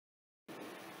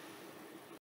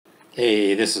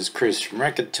Hey, this is Chris from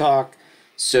Rekkid Talk.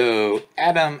 So,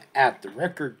 Adam at the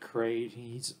Record Krate,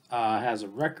 he's has a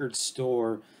record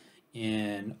store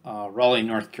in Raleigh,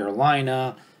 North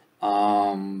Carolina.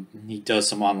 He does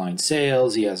some online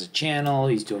sales. He has a channel.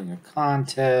 He's doing a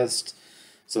contest.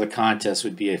 So the contest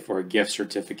would be for a gift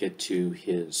certificate to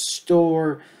his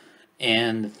store.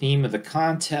 And the theme of the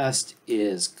contest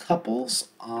is couples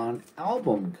on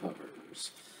album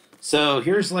covers. So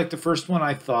here's like the first one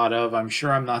I thought of. I'm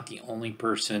sure I'm not the only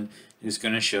person who's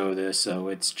going to show this. So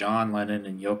it's John Lennon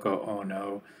and Yoko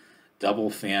Ono, Double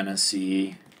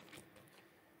Fantasy.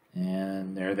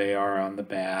 And there they are on the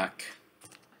back.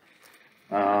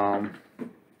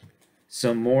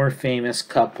 Some more famous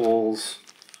couples.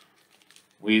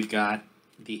 We've got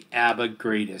the ABBA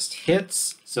Greatest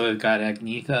Hits. So we've got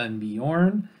Agnetha and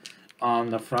Bjorn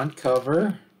on the front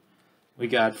cover. We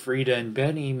got Frida and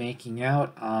Benny making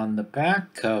out on the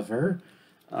back cover.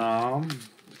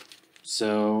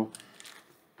 So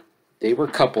they were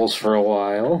couples for a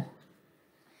while.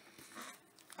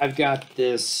 I've got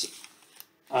this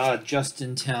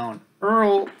Justin Town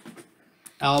Earl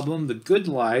album, The Good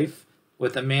Life,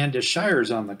 with Amanda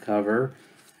Shires on the cover.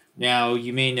 Now,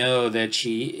 you may know that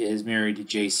she is married to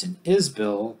Jason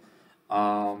Isbell.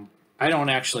 I don't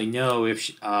actually know if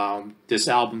this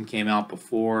album came out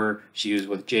before she was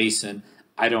with Jason.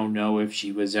 I don't know if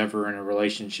she was ever in a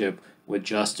relationship with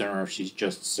Justin or if she's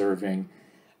just serving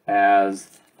as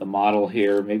the model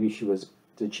here. Maybe she was.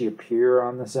 Did she appear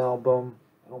on this album?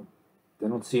 I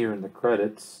don't see her in the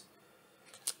credits,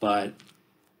 but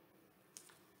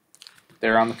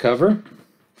they're on the cover.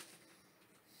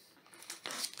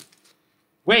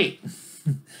 Wait.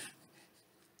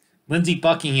 Lindsey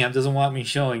Buckingham doesn't want me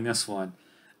showing this one.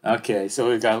 Okay, so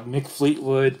we've got Mick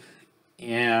Fleetwood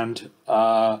and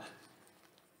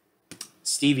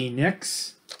Stevie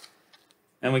Nicks.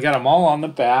 And we got them all on the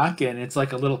back, and it's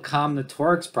like a little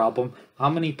combinatorics problem. How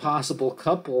many possible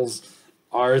couples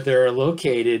are there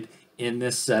located in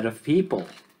this set of people?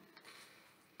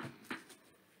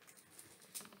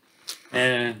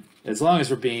 And as long as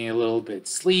we're being a little bit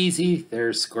sleazy,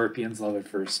 there's Scorpions Love at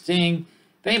First Sting.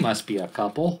 They must be a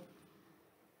couple.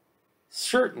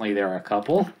 Certainly they're a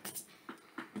couple.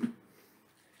 And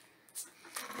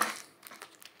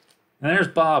there's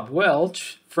Bob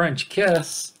Welch, French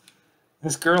Kiss.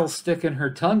 This girl's sticking her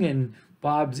tongue in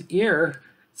Bob's ear.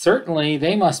 Certainly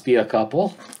they must be a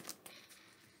couple.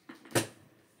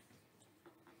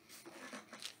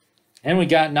 And we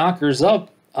got Knockers Up,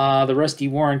 the Rusty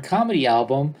Warren comedy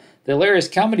album. The hilarious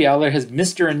comedy album has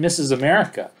Mr. and Mrs.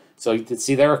 America. So you can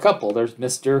see they're a couple. There's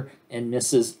Mr. and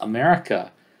Mrs.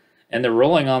 America. And they're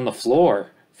rolling on the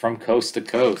floor from coast to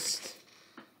coast.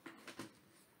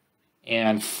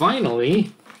 And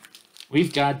finally,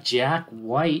 we've got Jack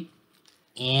White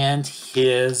and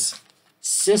his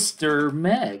sister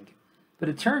Meg. But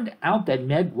it turned out that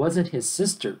Meg wasn't his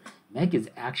sister. Meg is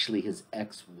actually his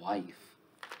ex-wife.